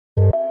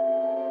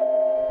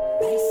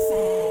Say,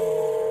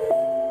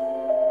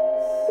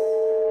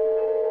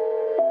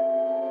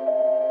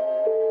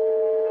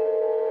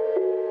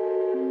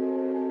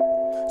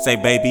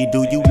 baby,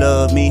 do you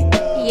love me?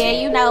 Yeah,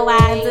 you know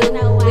I do.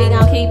 We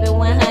gon' keep it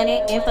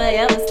 100 and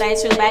forever stay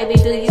true. Baby,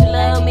 do you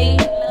love me?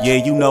 Yeah,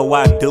 you know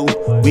I do.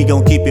 We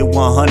gon' keep it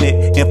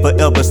 100 and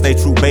forever stay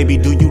true. Baby,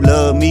 do you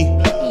love me?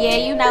 Yeah,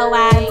 you know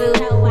I do.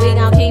 We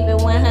gon' keep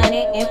it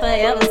 100 and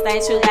forever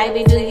stay true.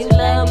 Baby, do you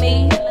love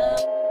me?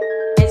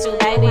 True,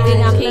 baby, we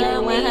gon' keep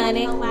it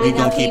 100. We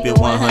gon' keep it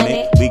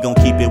 100. We gon'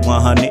 keep it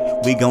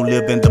 100. We gon'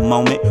 live in the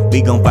moment.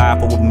 We gon'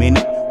 vibe for a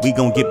minute. We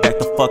gon' get back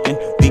to fucking.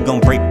 We gon'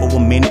 break for a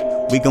minute.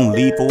 We gon'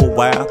 leave for a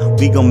while.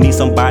 We gon' meet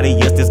somebody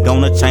else that's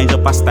gonna change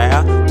up our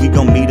style. We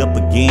gon' meet up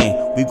again.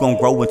 We gon'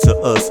 grow into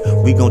us.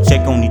 We gon'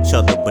 check on each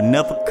other, but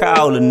never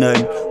call or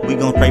nothing. We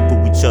gon' pray for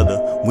each other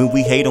when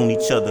we hate on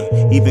each other.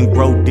 Even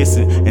grow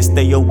distant and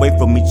stay away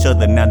from each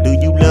other. Now, do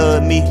you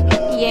love me?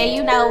 Yeah,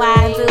 you know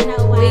I do.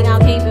 We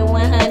gon' keep it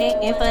 100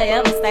 and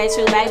forever stay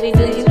true. Baby,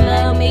 do you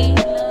love me?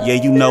 Yeah,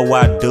 you know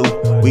I do.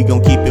 We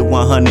gon' keep it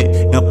 100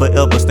 and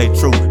forever stay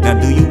true. Now,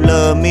 do you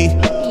love me?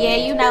 Yeah,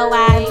 you know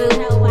I do.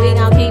 We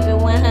gon' keep it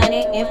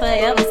 100 and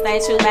forever stay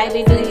true.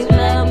 Baby, do you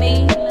love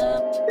me?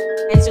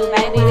 Stay true,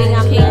 baby. We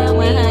gon' keep it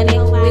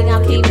 100. We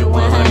gon' keep it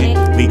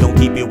 100. We gon'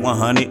 keep it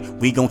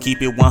 100. We gon'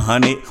 keep it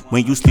 100.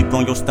 When you sleep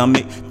on your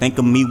stomach, think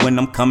of me when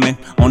I'm coming.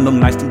 On them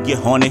nights you get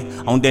horny,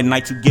 on that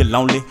night you get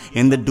lonely.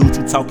 And the dude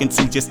you talking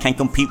to just can't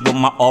compete with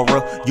my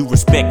aura. You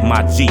respect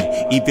my G,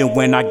 even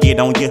when I get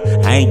on you.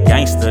 I ain't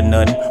gangster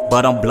nothing,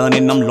 but I'm blunt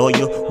and I'm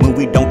loyal. When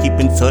we don't keep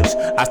in touch,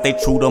 I stay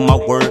true to my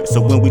word.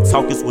 So when we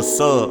talk, it's what's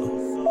up.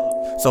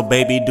 So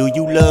baby, do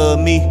you love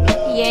me?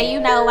 Yeah, you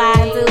know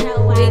I do.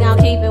 We gon'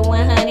 keep it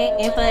 100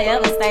 and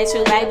forever stay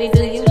true. Baby,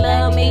 do you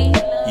love me?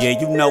 Yeah,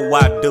 you know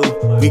I do.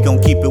 We gon'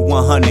 keep it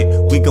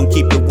 100. We gon'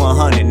 keep it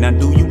 100. Now,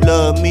 do you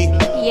love me?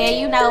 Yeah,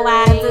 you know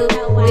I do.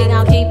 We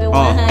gon' keep it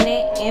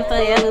 100 and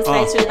forever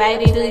stay true.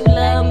 Baby, do you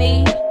love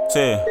me?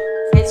 Tell.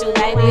 Stay true,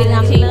 baby. We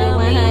gon' keep it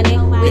 100.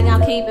 We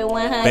gon' keep it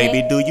 100.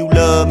 Baby, do you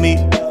love me?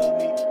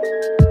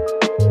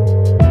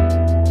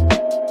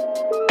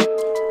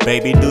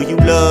 Baby, do you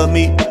love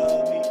me?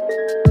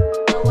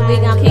 We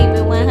gon' keep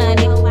it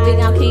 100. We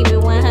gon' keep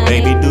it 100.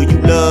 Baby, do you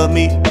love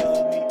me?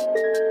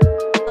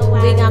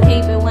 We gon'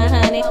 keep it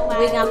 100.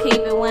 We gon'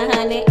 keep it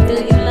 100. Do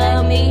you